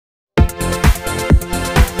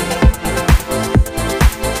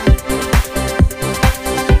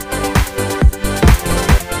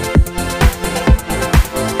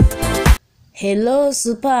Hello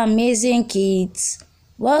super amazing kids,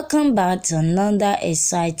 welcome back to another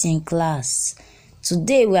exciting class.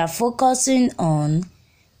 Today we are focusing on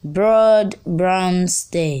broad brown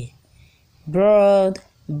stair. Broad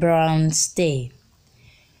brown stair.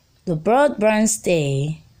 The broad brown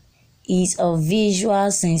stair is a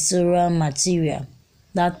visual sensorial material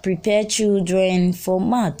that prepares children for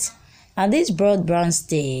math, and this broad brown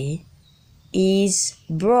stair is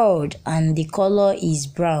broad and the color is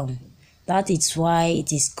brown. That is why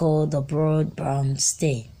it is called the broad brown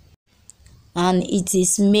stair. And it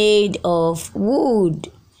is made of wood.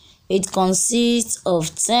 It consists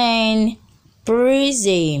of 10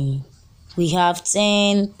 prisms. We have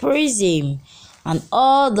 10 prisms, and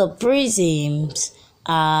all the prisms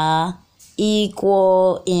are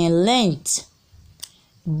equal in length.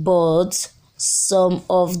 But some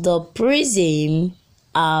of the prisms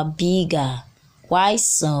are bigger, while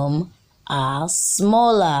some are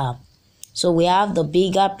smaller. So we have the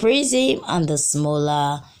bigger prism and the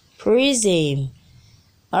smaller prism.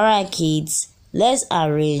 Alright kids, let's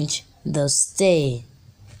arrange the stair.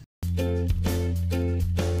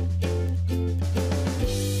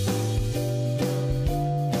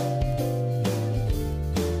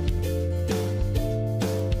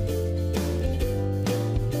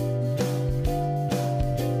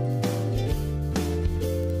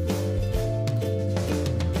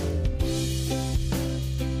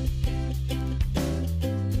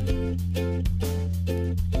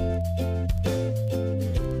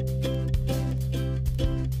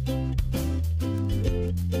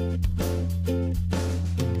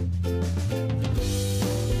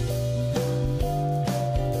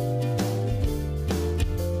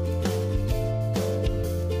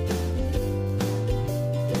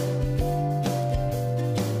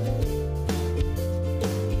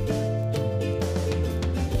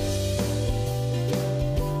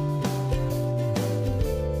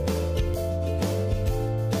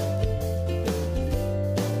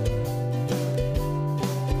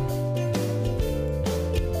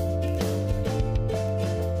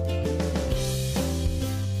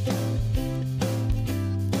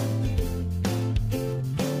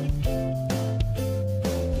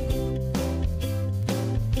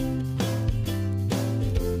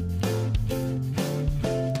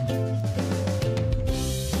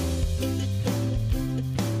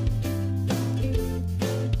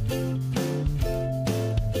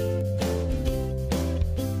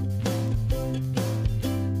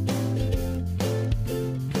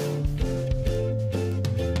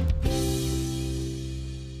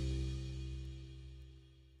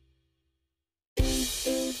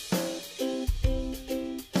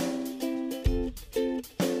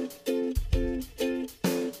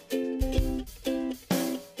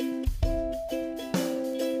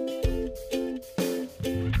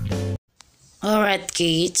 Alright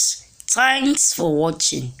kids, thanks for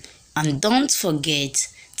watching, and don't forget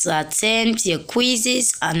to attempt your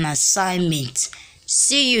quizzes and assignments.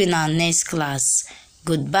 See you in our next class.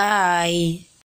 Goodbye.